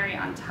refinery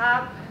on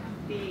top.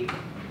 The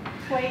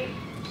plate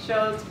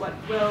shows what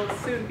will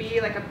soon be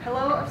like a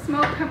pillow of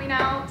smoke coming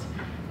out.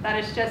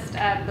 That is just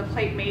the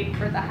plate made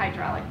for the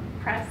hydraulic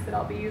press that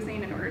I'll be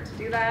using in order to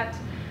do that.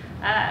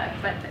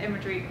 But the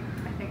imagery,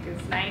 I think,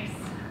 is nice.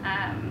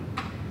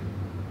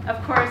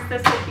 Of course,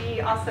 this will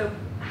be also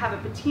have a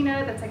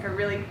patina that's like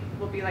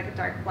will be like a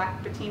dark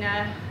black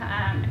patina,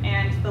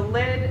 and the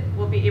lid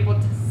will be able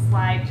to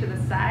slide to the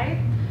side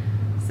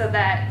so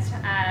that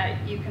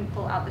you can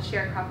pull out the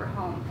sharecropper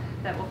home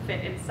that will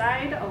fit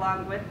inside,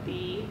 along with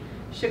the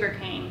sugar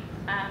cane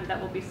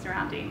that will be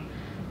surrounding.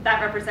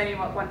 That representing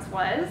what once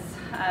was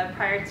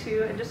prior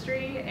to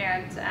industry.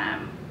 And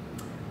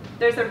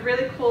there's a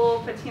really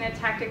cool patina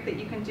tactic that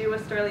you can do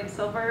with sterling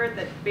silver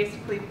that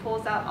basically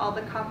pulls out all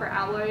the copper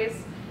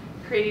alloys,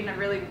 creating a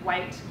really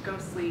white,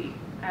 ghostly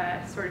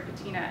sort of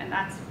patina. And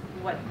that's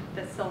what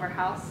the silver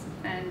house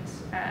and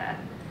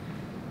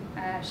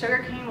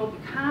sugar cane will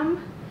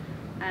become.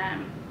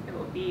 It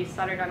will be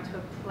soldered onto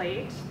a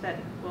plate that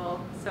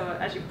will, so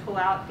as you pull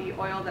out, the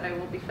oil that I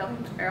will be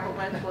filling the barrel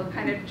with will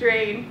kind of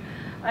drain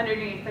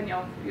underneath, and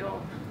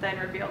you'll then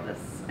reveal this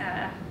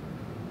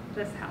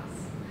this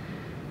house.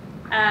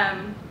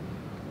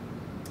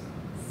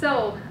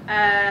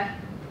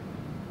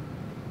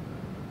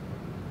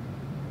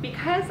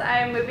 Because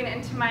I'm moving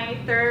into my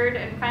third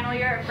and final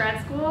year of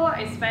grad school,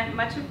 I spent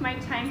much of my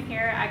time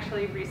here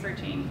actually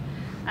researching,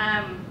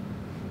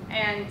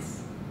 and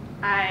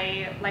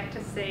I like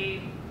to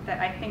say that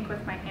I think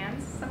with my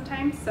hands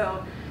sometimes.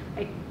 So,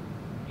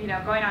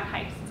 going on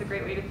hikes, it's a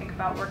great way to think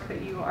about work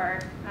that you are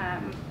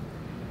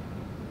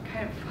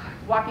kind of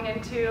walking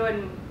into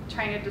and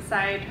trying to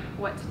decide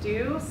what to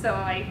do. So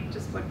I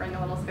just would bring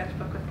a little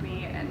sketchbook with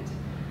me and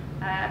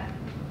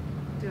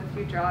do a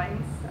few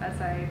drawings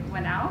as I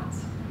went out.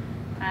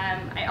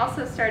 I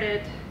also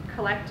started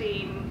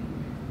collecting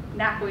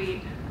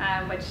knapweed,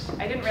 which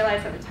I didn't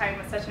realize at the time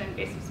was such an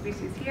invasive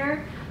species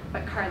here,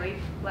 but Carly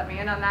let me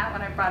in on that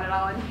when I brought it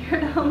all in here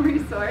to Home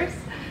Resource.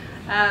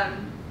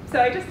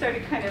 So I just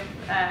started kind of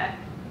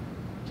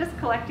just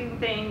collecting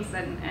things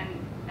and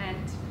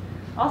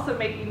also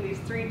making these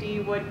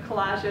 3D wood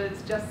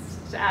collages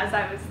just as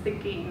I was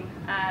thinking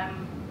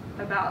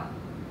about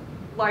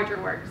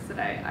larger works that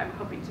I'm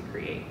hoping to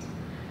create.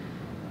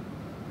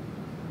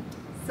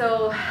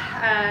 So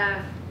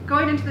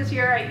going into this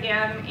year, I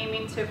am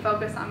aiming to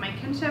focus on my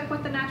kinship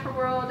with the natural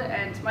world,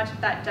 and much of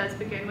that does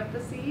begin with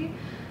the sea.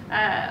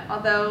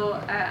 Although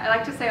I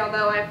like to say,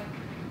 although I've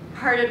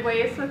parted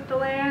ways with the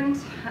land,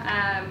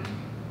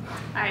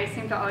 I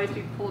seem to always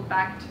be pulled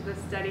back to the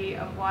study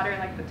of water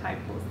like the tide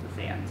pulls the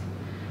sand.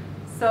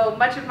 So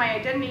much of my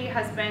identity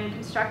has been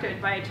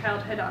constructed by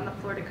childhood on the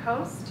Florida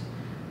coast.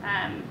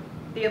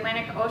 The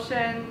Atlantic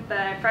Ocean,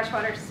 the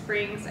freshwater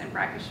springs, and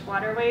brackish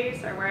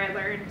waterways are where I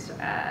learned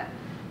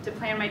to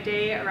plan my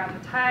day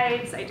around the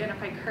tides,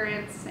 identify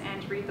currents,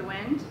 and read the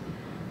wind.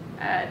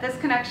 This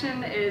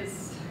connection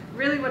is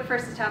really what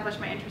first established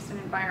my interest in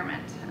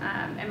environment.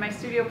 And my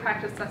studio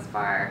practice thus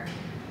far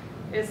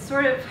is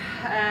sort of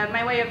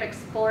my way of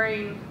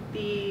exploring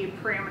the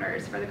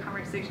parameters for the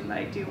conversation that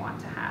I do want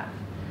to have.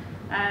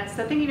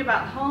 So thinking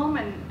about home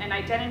and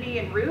identity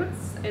and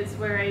roots is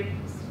where I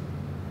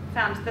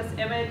found this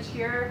image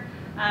here.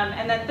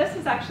 And then this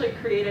is actually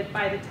created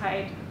by the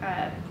tide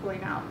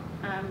pulling out.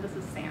 This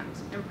is sand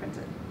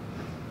imprinted.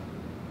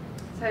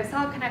 So I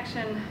saw a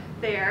connection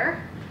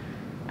there.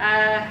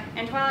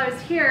 And while I was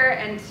here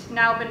and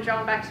now been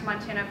drawn back to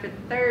Montana for the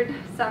third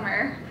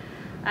summer,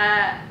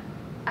 I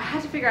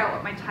had to figure out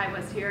what my tie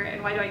was here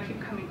and why do I keep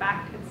coming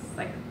back. It's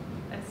like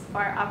as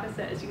far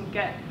opposite as you can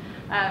get.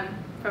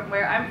 from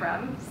where I'm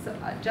from, so,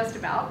 just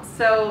about.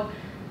 So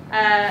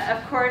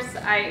of course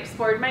I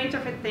explored many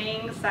different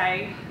things.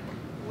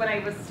 When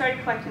I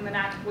started collecting the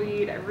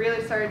knapweed, I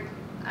really started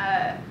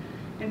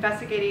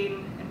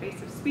investigating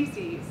invasive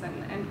species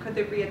and could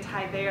there be a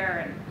tie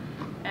there,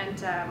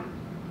 and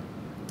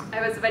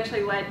I was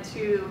eventually led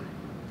to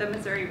the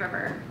Missouri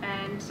River,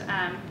 and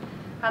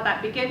how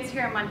that begins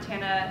here in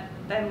Montana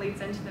then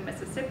leads into the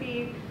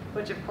Mississippi,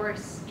 which of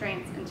course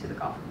drains into the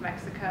Gulf of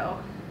Mexico.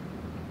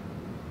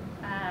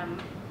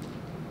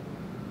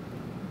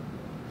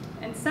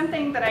 And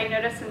something that I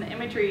noticed in the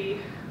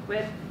imagery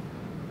with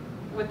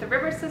the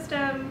river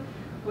system,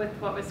 with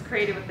what was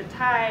created with the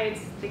tides,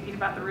 thinking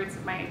about the roots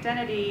of my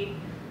identity,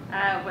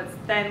 was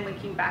then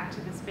linking back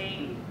to this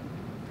vein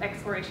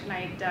exploration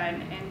I had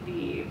done in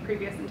the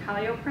previous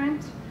intaglio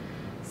print.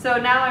 So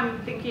now I'm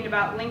thinking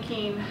about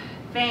linking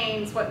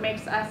veins, what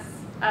makes us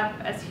up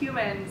as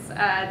humans,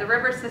 the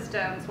river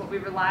systems, what we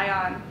rely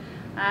on,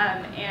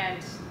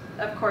 and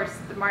of course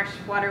the marsh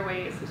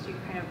waterways as you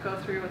kind of go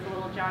through with a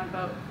little John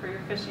boat for your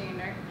fishing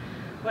or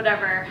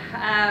whatever.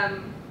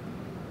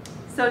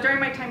 So during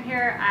my time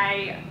here,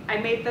 I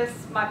made this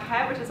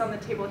maquette, which is on the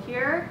table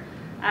here.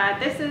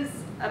 This is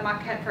a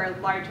maquette for a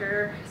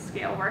larger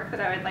scale work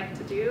that I would like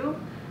to do.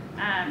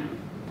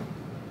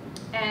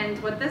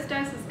 And what this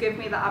does is give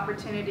me the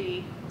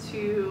opportunity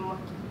to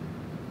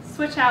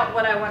switch out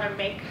what I want to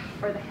make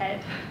for the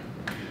head.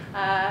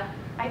 I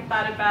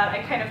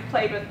kind of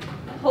played with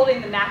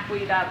holding the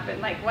knapweed up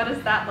and like, what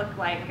does that look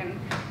like?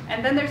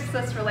 And then there's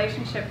this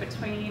relationship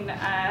between,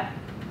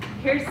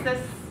 here's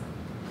this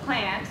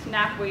plant,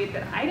 knapweed,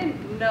 that I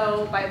didn't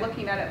know by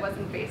looking at it was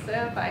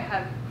invasive. I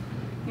have,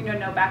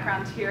 no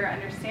background here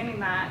understanding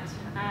that.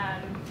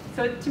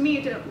 So to me,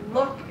 it didn't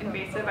look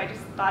invasive. I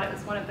just thought it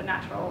was one of the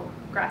natural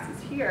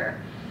grasses here.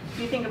 If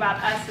you think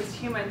about us as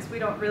humans, we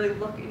don't really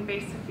look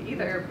invasive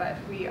either, but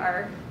we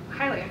are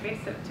highly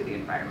invasive to the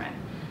environment.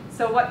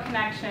 So what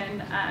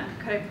connection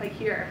could I play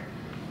here?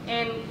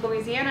 In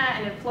Louisiana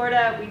and in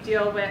Florida, we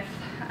deal with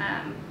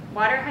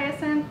water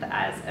hyacinth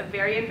as a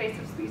very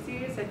invasive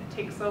species. It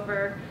takes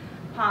over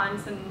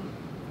ponds and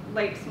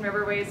lakes and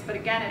riverways, but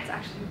again, it's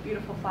actually a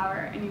beautiful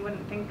flower, and you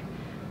wouldn't think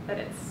that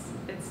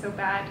it's so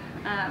bad.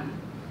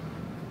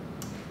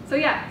 So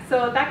yeah,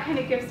 so that kind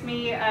of gives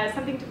me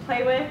something to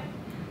play with,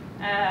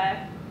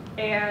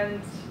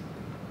 and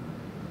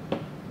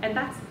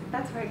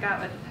that's where I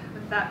got with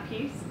that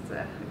piece. It's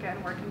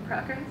again, work in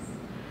progress.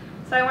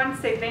 So I wanted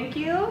to say thank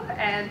you,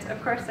 and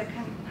of course I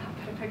couldn't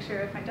put a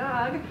picture of my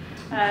dog.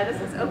 This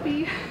is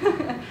Opie,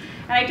 and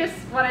I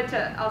just wanted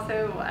to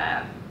also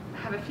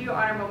have a few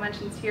honorable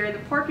mentions here. The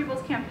Poor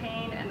People's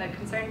Campaign and the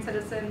Concerned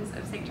Citizens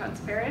of St. John's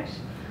Parish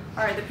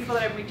are the people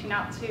that I'm reaching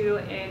out to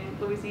in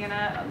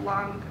Louisiana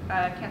along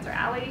Cancer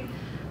Alley.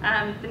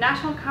 The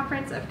National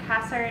Conference of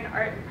Cast Iron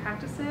Art and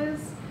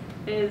Practices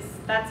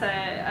that's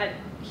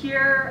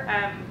here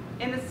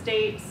in the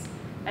States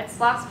at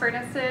Sloss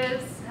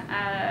Furnaces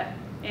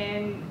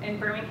in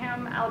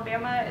Birmingham,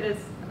 Alabama. It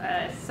is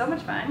so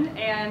much fun,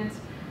 and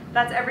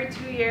that's every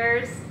 2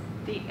 years.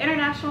 The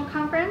International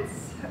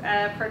Conference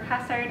for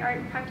Cast Iron Art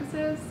and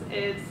Practices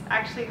is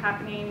actually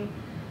happening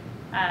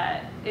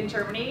in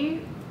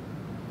Germany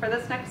for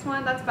this next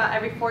one. That's about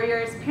every 4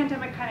 years.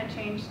 Pandemic kind of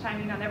changed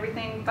timing on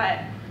everything, but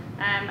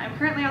I'm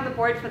currently on the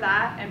board for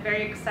that and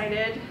very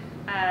excited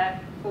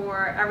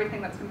for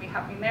everything that's going to be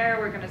happening there.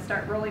 We're going to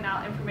start rolling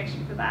out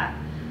information for that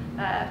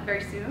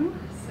very soon,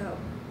 so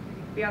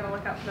be on the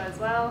lookout for that as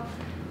well.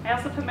 I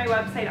also put my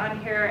website on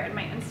here and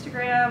my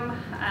Instagram.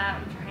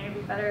 I'm trying to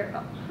be better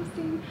about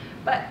posting,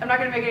 but I'm not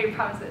going to make any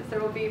promises.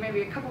 There will be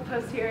maybe a couple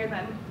posts here and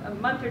then a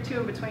month or two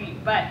in between,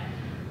 but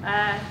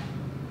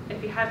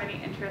if you have any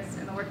interest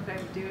in the work that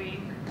I'm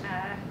doing,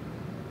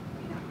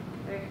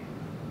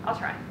 I'll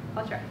try.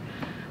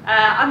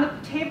 On the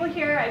table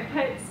here, I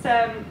put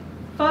some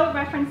photo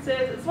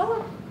references as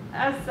well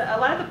as a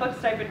lot of the books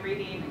that I've been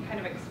reading and kind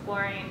of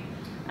exploring.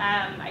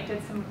 I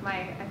put some,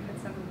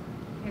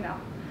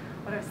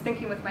 what I was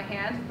thinking with my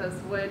hand, those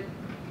wood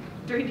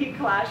 3D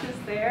collages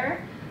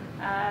there.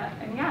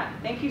 And yeah,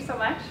 thank you so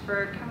much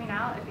for coming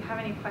out. If you have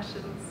any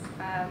questions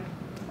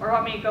or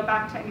want me to go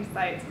back to any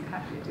sites, I'm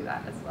happy to do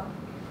that as well.